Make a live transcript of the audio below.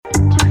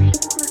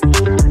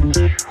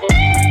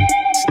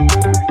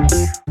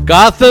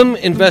Gotham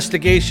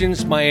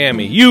Investigations,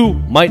 Miami. You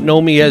might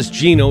know me as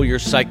Gino, your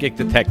psychic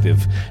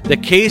detective. The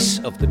case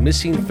of the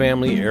missing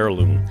family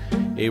heirloom.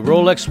 A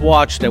Rolex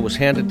watch that was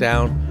handed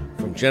down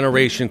from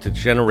generation to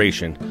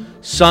generation,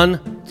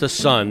 son to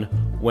son,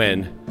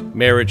 when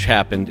marriage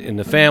happened in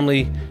the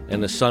family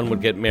and the son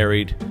would get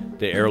married,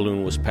 the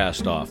heirloom was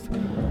passed off.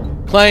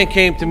 Client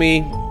came to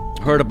me,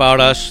 heard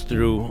about us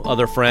through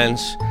other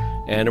friends,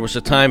 and there was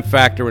a time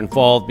factor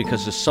involved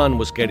because his son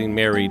was getting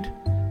married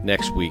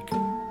next week.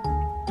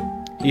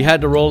 He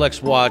had the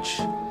Rolex watch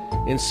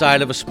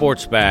inside of a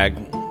sports bag,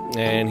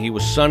 and he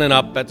was sunning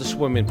up at the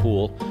swimming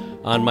pool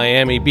on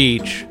Miami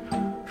Beach,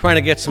 trying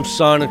to get some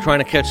sun and trying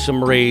to catch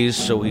some rays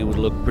so he would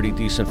look pretty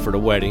decent for the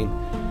wedding.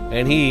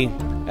 And he,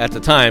 at the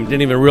time,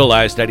 didn't even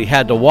realize that he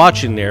had the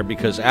watch in there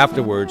because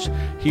afterwards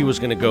he was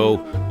going to go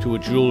to a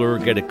jeweler,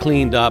 get it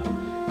cleaned up,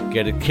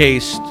 get it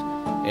cased,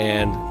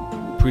 and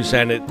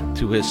present it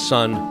to his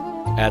son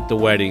at the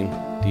wedding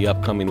the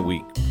upcoming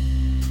week.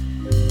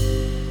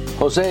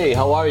 Jose,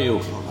 how are you?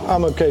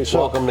 I'm okay, sir.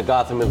 Welcome to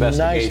Gotham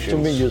Investigations. Nice to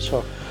meet you,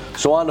 sir.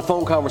 So on the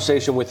phone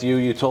conversation with you,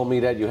 you told me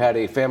that you had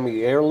a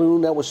family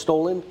heirloom that was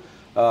stolen,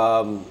 a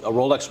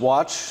Rolex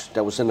watch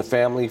that was in the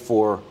family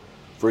for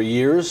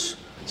years.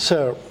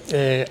 Sir,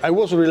 I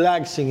was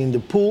relaxing in the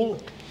pool,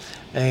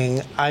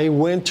 and I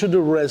went to the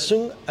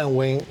restroom, and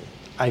when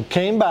I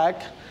came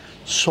back,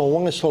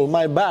 someone stole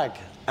my bag,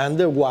 and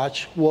the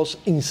watch was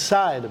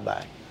inside the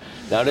bag.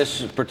 Now,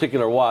 this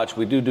particular watch,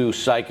 we do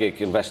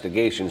psychic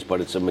investigations, but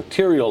it's a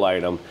material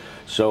item,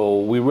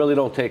 so we really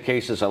don't take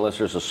cases unless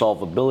there's a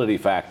solvability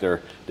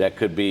factor that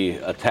could be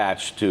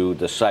attached to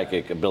the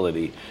psychic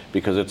ability.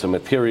 Because it's a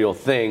material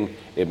thing,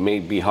 it may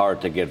be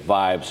hard to get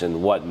vibes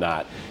and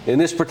whatnot. In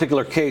this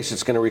particular case,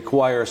 it's going to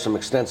require some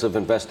extensive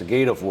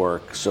investigative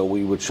work, so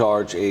we would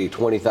charge a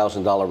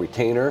 $20,000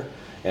 retainer,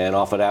 and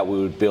off of that,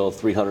 we would bill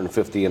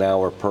 $350 an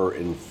hour per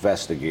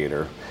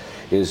investigator.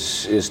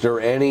 Is there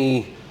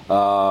any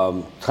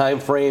time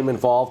frame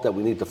involved that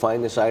we need to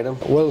find this item?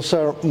 Well,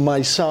 sir,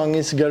 my son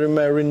is getting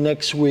married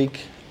next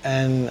week,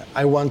 and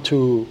I want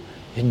to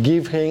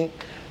give him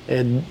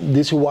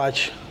this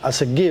watch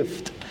as a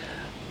gift.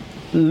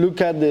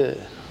 Look at the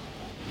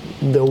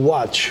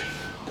watch.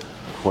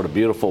 What a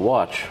beautiful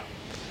watch.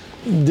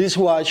 This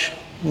watch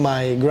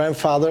my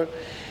grandfather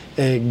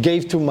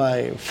gave to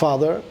my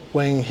father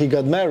when he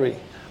got married,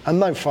 and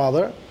my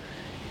father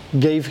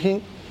gave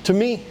him to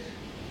me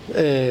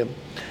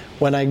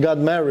when I got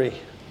married,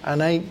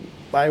 and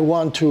I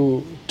want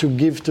to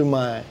give to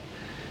my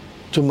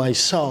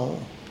son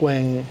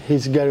when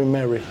he's getting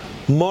married.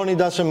 Money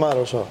doesn't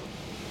matter, sir.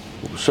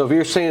 So if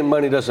you're saying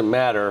money doesn't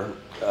matter,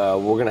 we're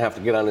going to have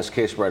to get on this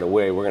case right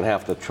away. We're going to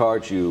have to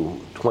charge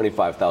you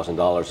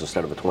 $25,000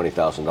 instead of a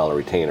 $20,000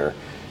 retainer,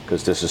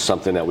 because this is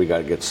something that we got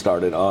to get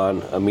started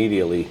on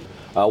immediately.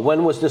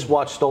 When was this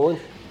watch stolen?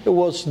 It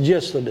was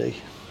yesterday.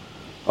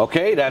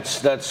 Okay,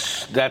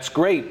 that's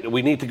great.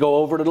 We need to go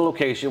over to the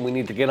location. We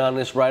need to get on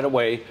this right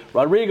away.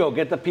 Rodrigo,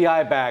 get the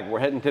PI bag. We're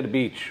heading to the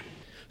beach.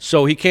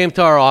 So he came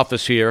to our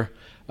office here,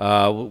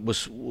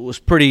 was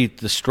pretty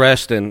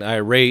distressed and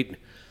irate.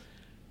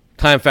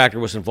 Time factor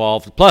was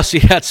involved. Plus, he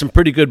had some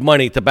pretty good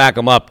money to back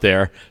him up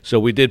there, so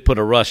we did put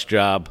a rush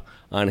job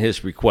on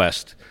his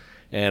request.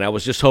 And I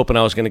was just hoping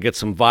I was going to get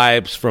some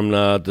vibes from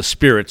the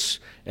spirits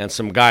and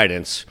some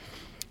guidance.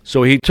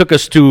 So he took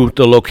us to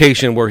the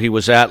location where he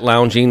was at,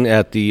 lounging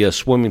at the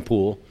swimming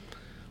pool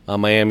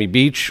on Miami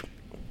Beach.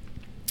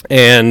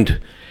 And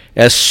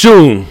as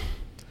soon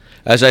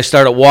as I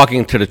started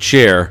walking to the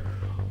chair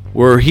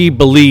where he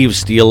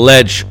believes the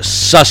alleged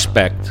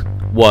suspect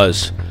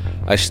was,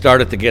 I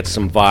started to get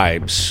some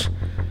vibes.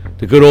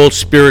 The good old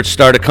spirits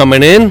started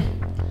coming in,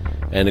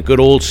 and the good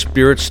old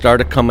spirits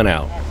started coming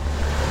out.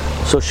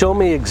 So show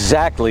me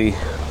exactly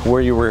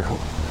where you were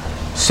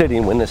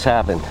sitting when this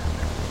happened.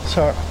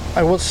 Sir,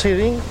 I was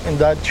sitting in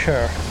that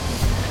chair.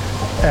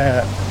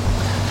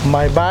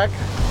 My bag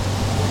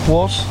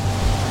was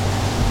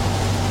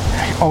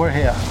over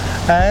here,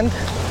 and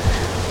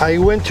I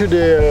went to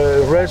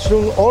the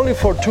restroom only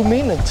for 2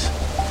 minutes,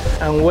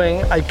 and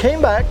when I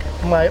came back,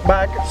 my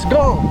bag is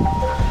gone.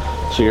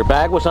 So your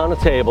bag was on the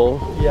table,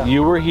 Yeah.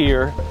 You were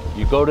here,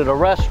 you go to the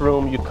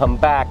restroom, you come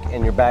back,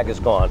 and your bag is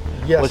gone.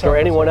 Yes, was there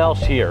anyone else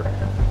here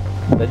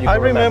that you I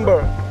can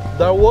remember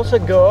there was a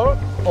girl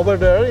over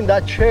there in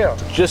that chair.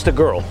 Just a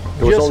girl?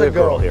 There was Just only a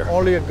girl here?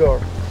 Only a girl.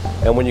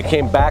 And when you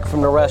came back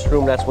from the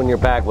restroom, that's when your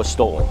bag was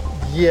stolen?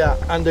 Yeah,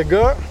 and the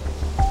girl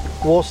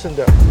wasn't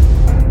there.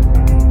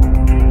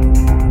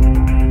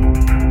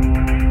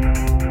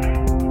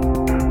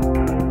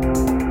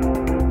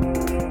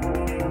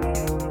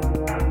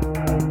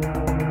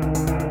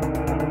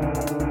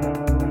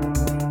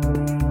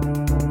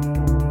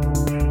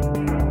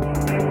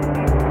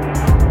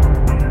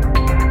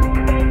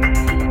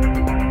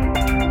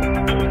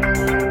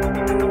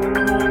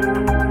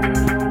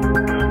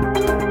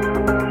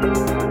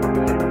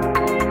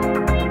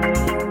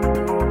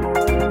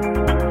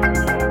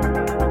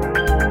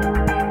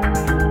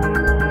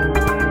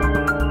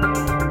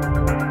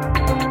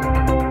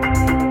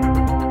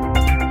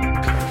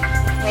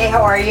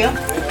 how are you?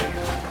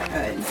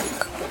 Good.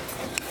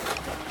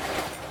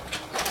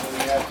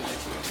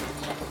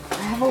 I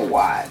have a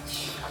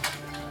watch.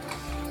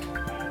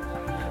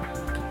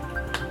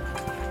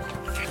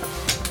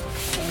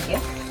 Thank you.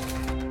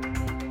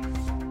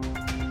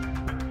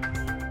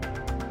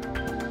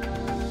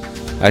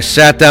 I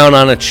sat down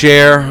on a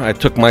chair, I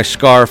took my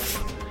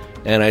scarf,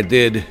 and I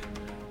did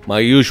my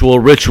usual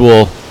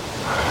ritual.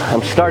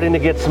 I'm starting to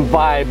get some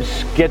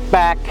vibes. Get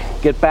back.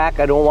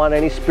 I don't want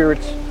any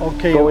spirits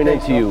going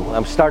into you.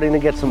 I'm starting to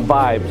get some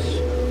vibes.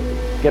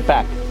 Get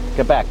back.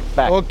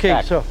 Back. Okay,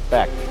 back, sir.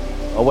 Back.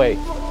 Away.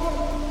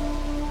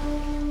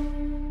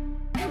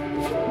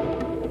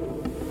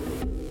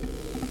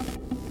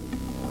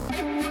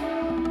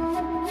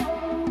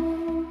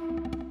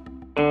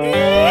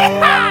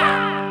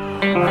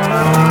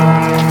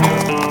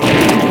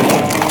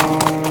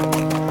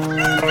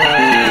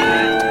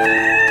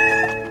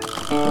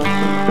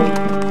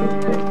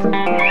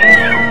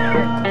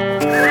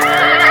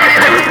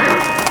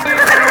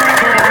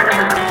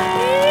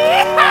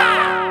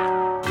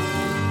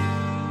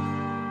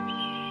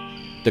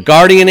 The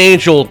guardian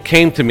angel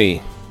came to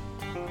me.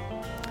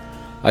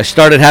 I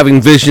started having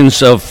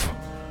visions of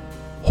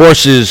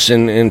horses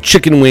and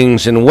chicken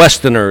wings and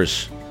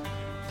Westerners.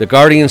 The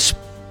guardian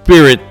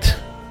spirit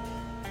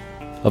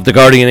of the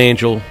guardian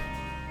angel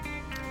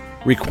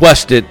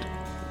requested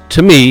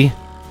to me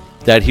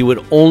that he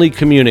would only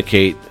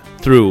communicate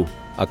through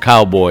a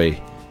cowboy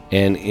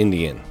and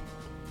Indian.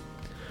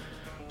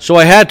 So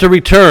I had to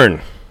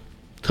return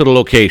to the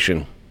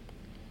location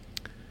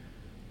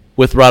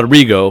with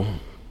Rodrigo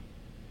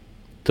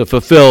to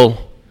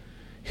fulfill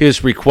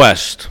his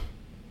request.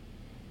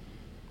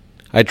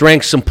 I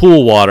drank some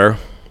pool water.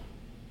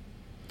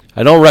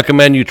 I don't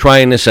recommend you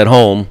trying this at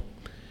home.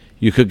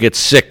 You could get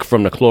sick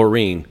from the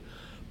chlorine.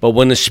 But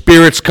when the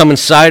spirits come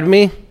inside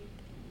me,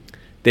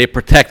 they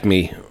protect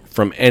me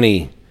from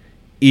any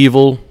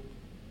evil,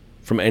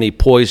 from any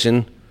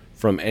poison,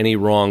 from any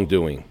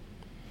wrongdoing.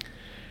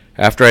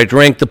 After I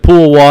drank the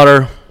pool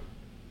water,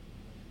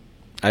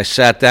 I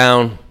sat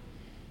down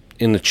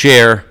in the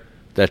chair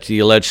that the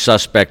alleged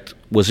suspect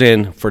was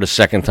in for the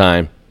second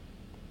time.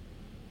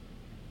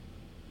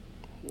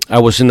 I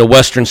was in the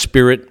Western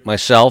spirit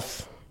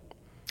myself,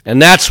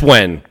 and that's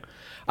when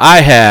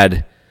I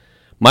had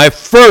my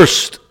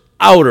first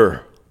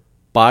outer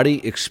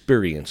body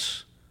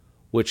experience,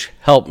 which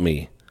helped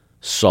me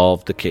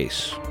solve the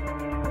case.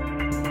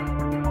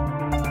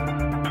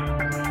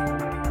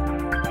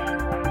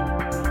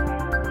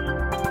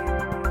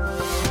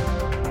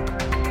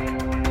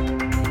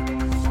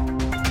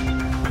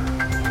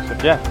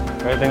 Jeff,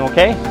 everything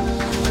okay?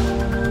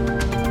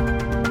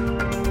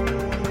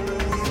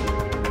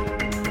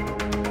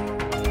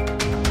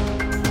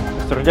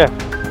 Mr. Jeff.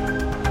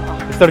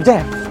 Mr.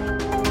 Jeff.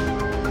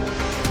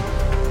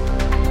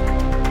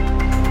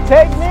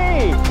 Take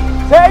me!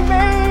 Take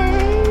me!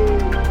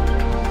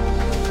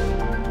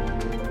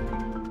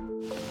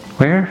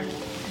 Where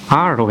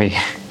are we?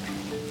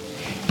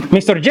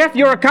 Mr. Jeff,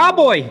 you're a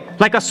cowboy!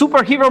 Like a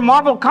superhero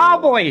Marvel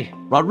cowboy!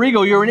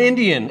 Rodrigo, you're an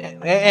Indian,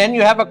 and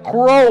you have a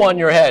crow on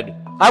your head.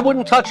 I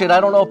wouldn't touch it. I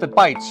don't know if it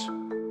bites.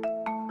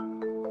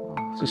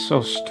 This is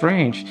so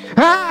strange.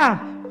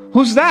 Ah!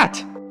 Who's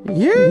that?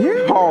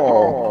 Yeah.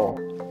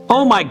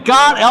 Oh my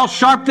God, Al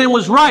Sharpton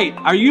was right.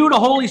 Are you the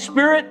Holy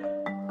Spirit?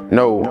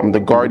 No, I'm the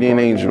guardian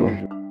angel.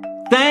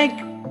 Thank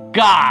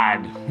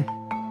God.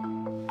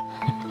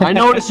 I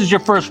know this is your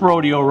first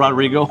rodeo,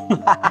 Rodrigo.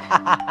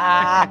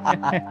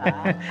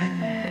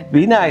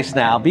 Be nice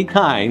now. Be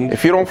kind.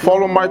 If you don't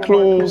follow my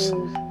clues,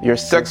 your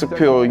sex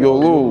appeal, you'll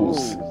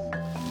lose.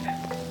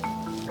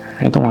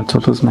 I don't want to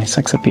lose my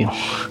sex appeal.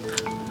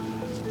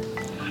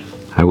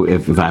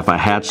 If I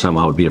had some,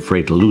 I would be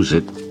afraid to lose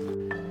it.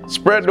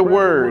 Spread the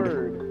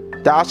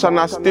word. Thou shalt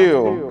not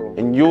steal,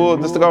 and you will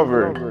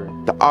discover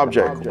the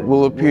object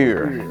will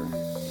appear.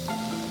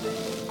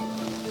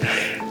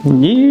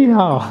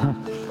 Yeah.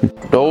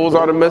 Those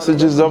are the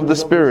messages of the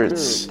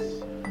spirits.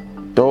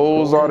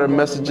 Those are the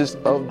messages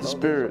of the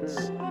spirits.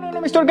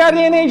 No, Mr.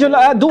 Guardian Angel,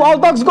 do all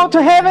dogs go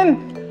to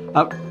heaven?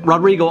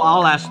 Rodrigo,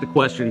 I'll ask the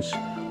questions.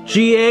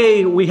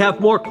 GA, we have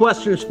more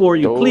questions for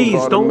you. Those Please,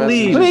 are the don't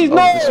messages leave. of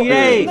the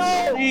GA,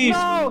 spirits. please.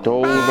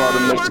 Those are the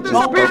messages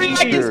of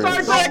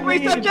the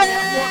spirits.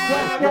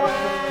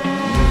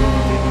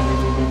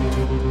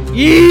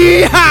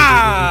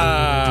 Yeehaw!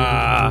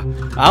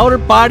 Outer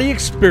body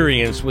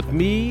experience with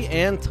me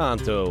and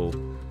Tonto.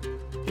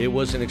 It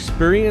was an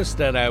experience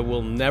that I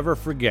will never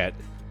forget.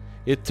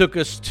 It took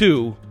us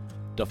to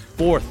the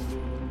fourth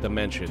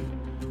dimension.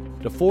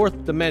 The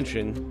fourth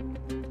dimension,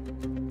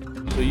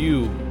 so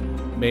you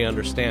may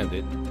understand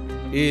it,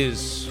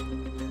 is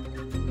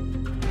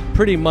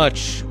pretty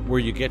much where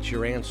you get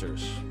your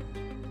answers.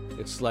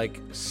 It's like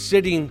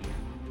sitting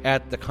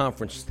at the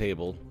conference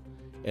table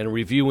and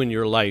reviewing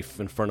your life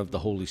in front of the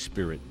Holy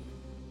Spirit.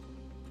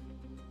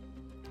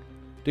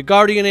 The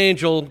guardian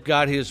angel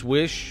got his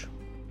wish.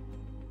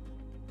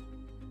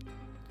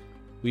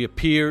 We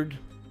appeared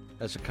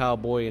as a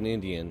cowboy and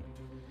Indian,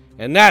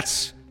 and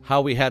that's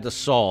how we had to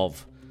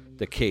solve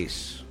the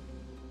case.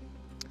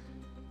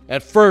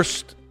 At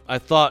first, I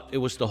thought it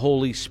was the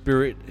Holy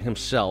Spirit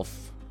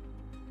himself,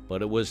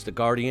 but it was the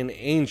guardian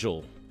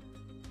angel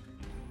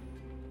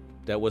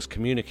that was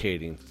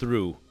communicating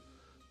through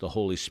the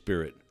Holy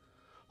Spirit.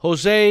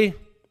 Jose,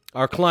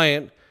 our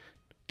client,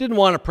 didn't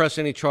want to press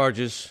any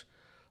charges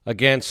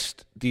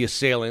against the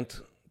assailant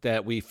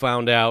that we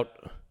found out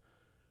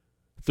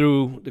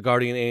through the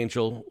guardian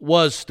angel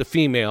was the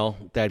female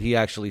that he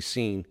actually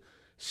seen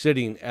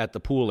sitting at the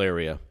pool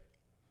area.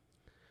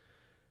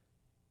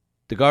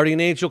 The guardian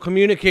angel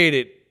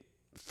communicated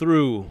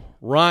through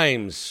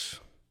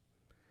rhymes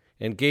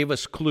and gave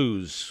us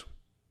clues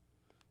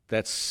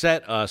that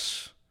set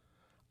us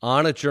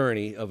on a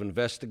journey of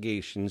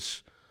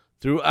investigations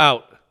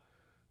throughout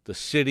the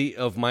city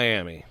of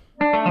Miami.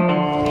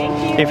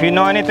 If you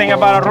know anything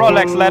about a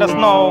Rolex, let us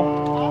know.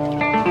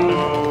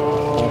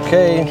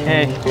 Okay.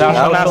 Okay, thou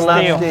shalt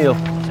not steal.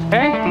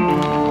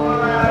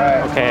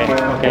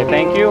 Okay,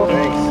 thank you.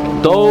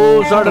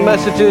 Those are the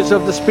messages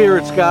of the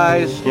spirits,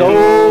 guys.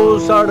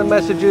 Those are the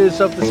messages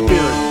of the spirits.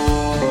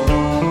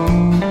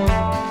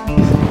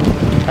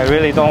 I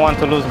really don't want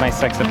to lose my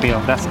sex appeal.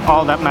 That's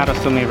all that matters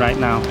to me right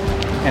now.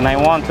 And I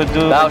want to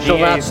do Thou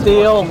shalt not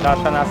steal. Thou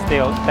shalt not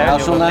steal. Thou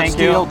shalt not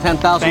steal.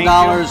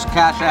 $10,000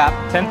 cash app.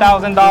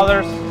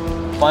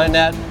 $10,000. Find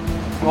that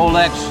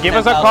Rolex. Give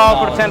us a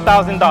call for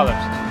 $10,000.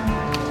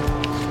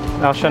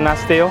 Thou shalt not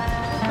steal.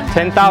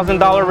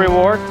 $10,000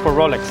 reward for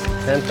Rolex.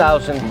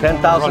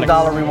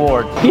 $10,000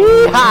 reward.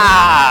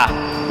 Yee-haw!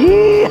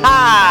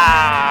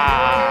 Yee-haw!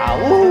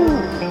 Woo!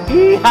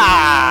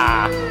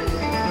 Yee-haw!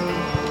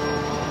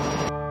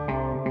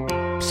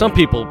 Some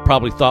people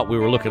probably thought we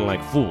were looking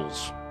like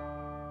fools,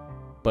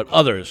 but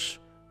others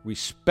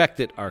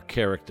respected our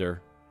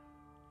character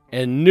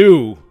and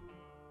knew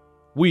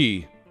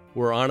we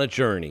were on a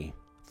journey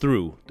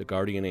through the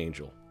guardian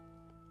angel.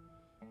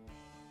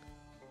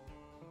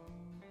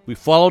 We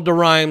followed the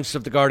rhymes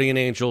of the guardian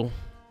angel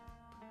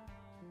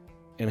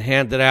and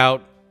handed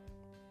out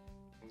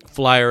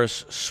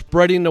flyers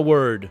spreading the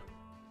word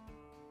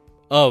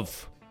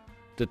of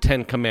the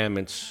 10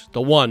 Commandments,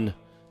 the one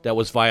that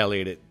was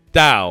violated.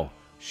 Thou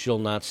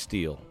shalt not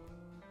steal.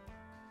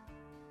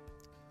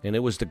 And it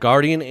was the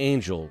guardian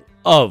angel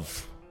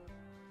of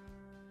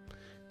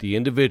the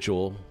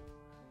individual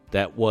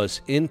that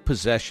was in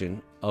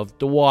possession of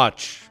the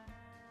watch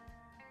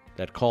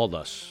that called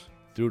us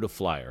through the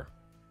flyer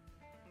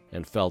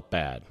and felt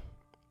bad.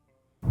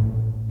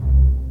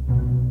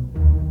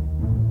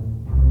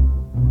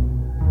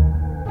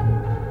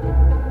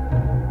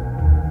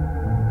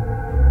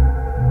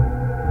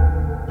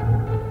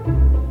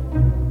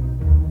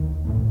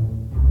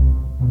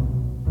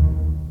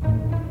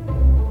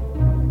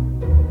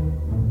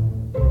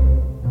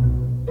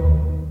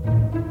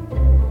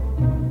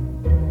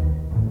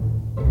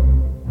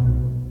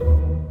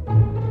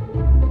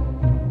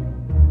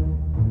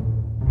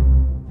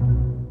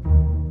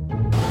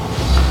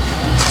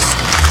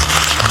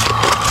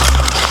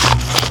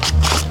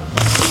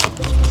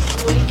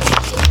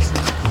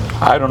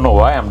 I don't know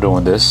why I'm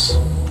doing this.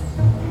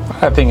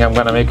 I think I'm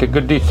gonna make a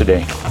good deed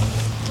today.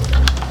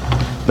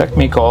 Let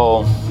me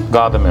call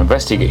Gotham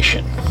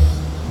Investigation.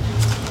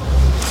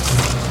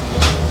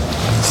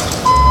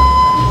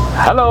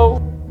 Hello?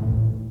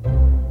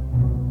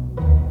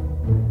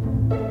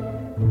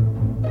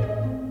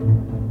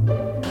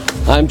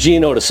 I'm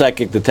Gino, the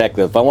psychic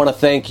detective. I want to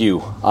thank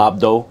you,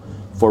 Abdo,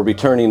 for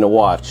returning the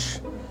watch.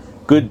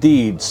 Good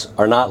deeds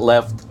are not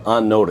left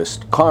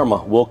unnoticed.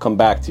 Karma will come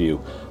back to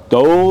you.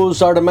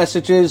 Those are the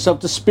messages of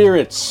the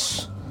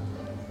spirits.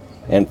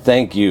 And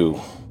thank you.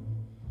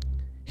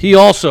 He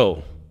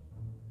also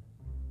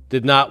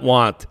did not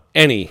want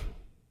any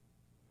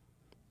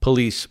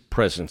police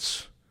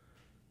presence.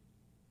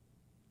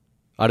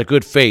 Out of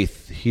good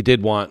faith, he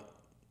did want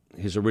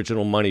his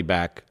original money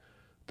back,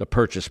 the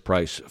purchase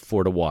price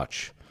for the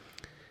watch.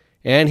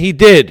 And he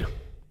did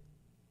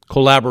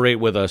collaborate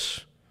with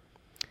us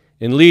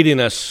in leading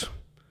us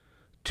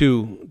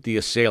to the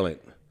assailant,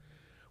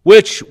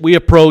 which we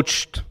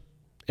approached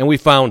and we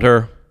found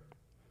her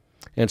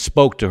and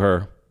spoke to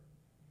her.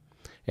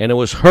 And it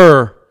was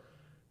her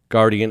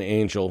guardian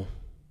angel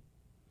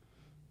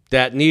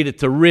that needed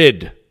to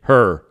rid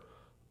her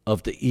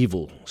of the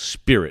evil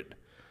spirit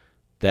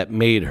that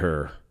made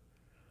her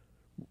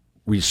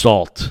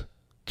resort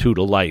to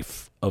the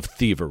life of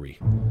thievery.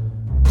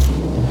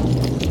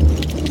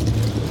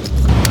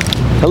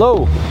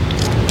 Hello,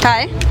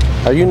 Hi.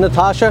 are you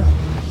Natasha?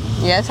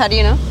 Yes, how do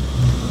you know?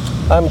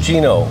 I'm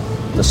Gino,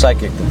 the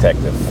psychic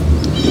detective.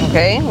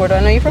 Okay, where do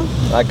I know you from?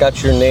 I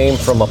got your name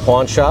from a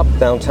pawn shop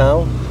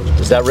downtown.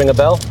 Does that ring a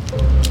bell?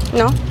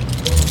 No.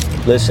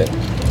 Listen,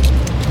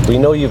 we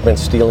know you've been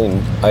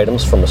stealing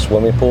items from a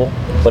swimming pool,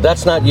 but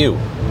that's not you.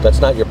 That's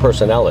not your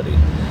personality.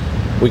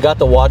 We got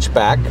the watch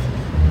back,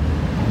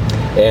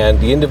 and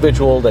the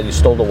individual that you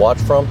stole the watch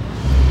from,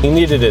 he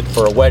needed it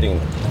for a wedding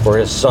for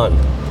his son.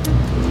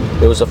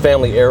 It was a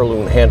family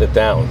heirloom handed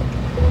down.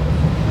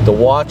 The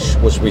watch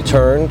was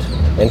returned,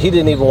 and he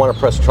didn't even want to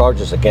press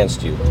charges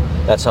against you.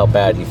 That's how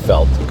bad he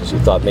felt, because he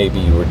thought maybe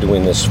you were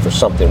doing this for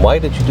something. Why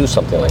did you do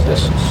something like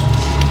this?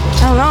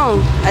 I don't know.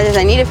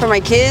 I need it for my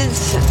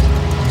kids.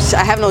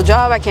 I have no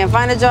job. I can't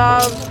find a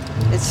job.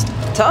 It's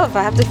tough.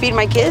 I have to feed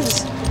my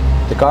kids.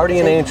 The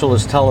guardian angel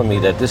is telling me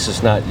that this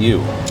is not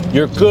you.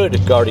 Your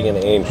good guardian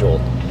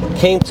angel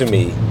came to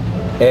me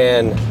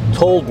and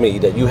told me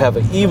that you have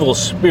an evil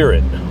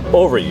spirit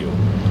over you,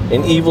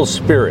 an evil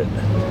spirit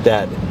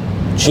that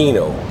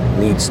Gino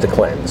needs to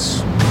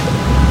cleanse.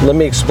 Let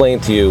me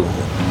explain to you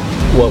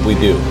what we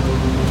do.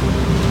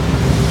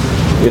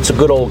 It's a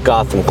good old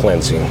Gotham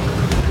cleansing.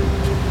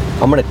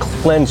 I'm going to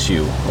cleanse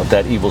you of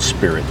that evil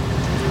spirit.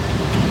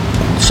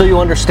 So you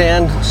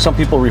understand, some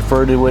people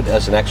refer to it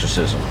as an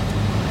exorcism.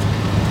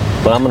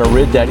 But I'm going to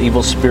rid that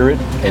evil spirit,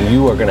 and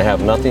you are going to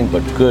have nothing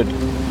but good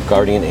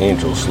guardian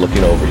angels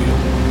looking over you.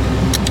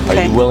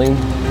 Okay. Are you willing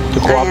to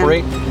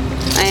cooperate?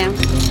 I am.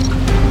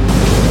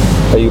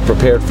 Are you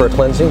prepared for a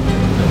cleansing?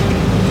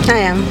 I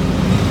am.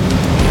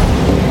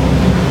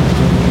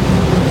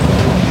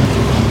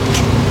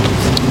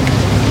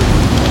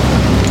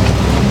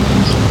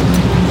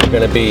 You're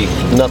going to be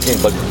nothing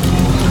but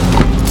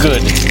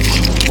good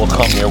will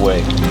come your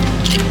way.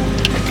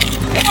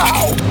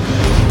 Wow.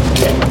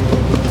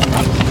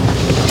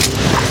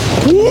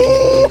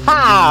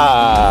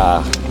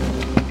 Yee-haw!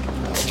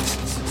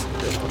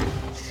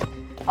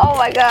 Oh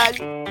my God.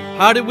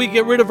 How did we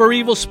get rid of our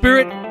evil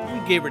spirit? We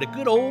gave it a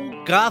good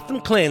old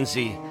Gotham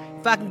cleansing.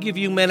 If I can give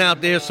you men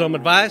out there some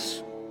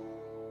advice,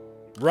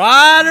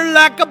 ride her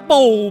like a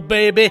bull,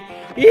 baby.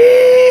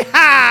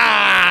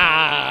 Yee-haw!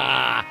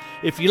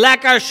 If you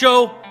like our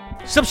show,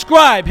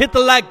 subscribe, hit the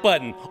like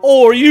button,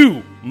 or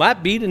you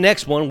might be the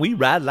next one we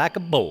ride like a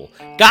bull.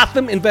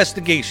 Gotham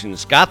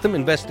Investigations,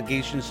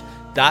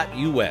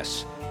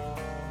 GothamInvestigations.us.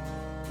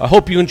 I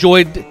hope you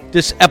enjoyed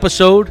this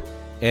episode,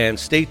 and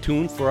stay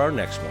tuned for our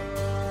next one.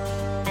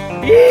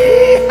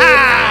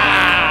 Yeehaw!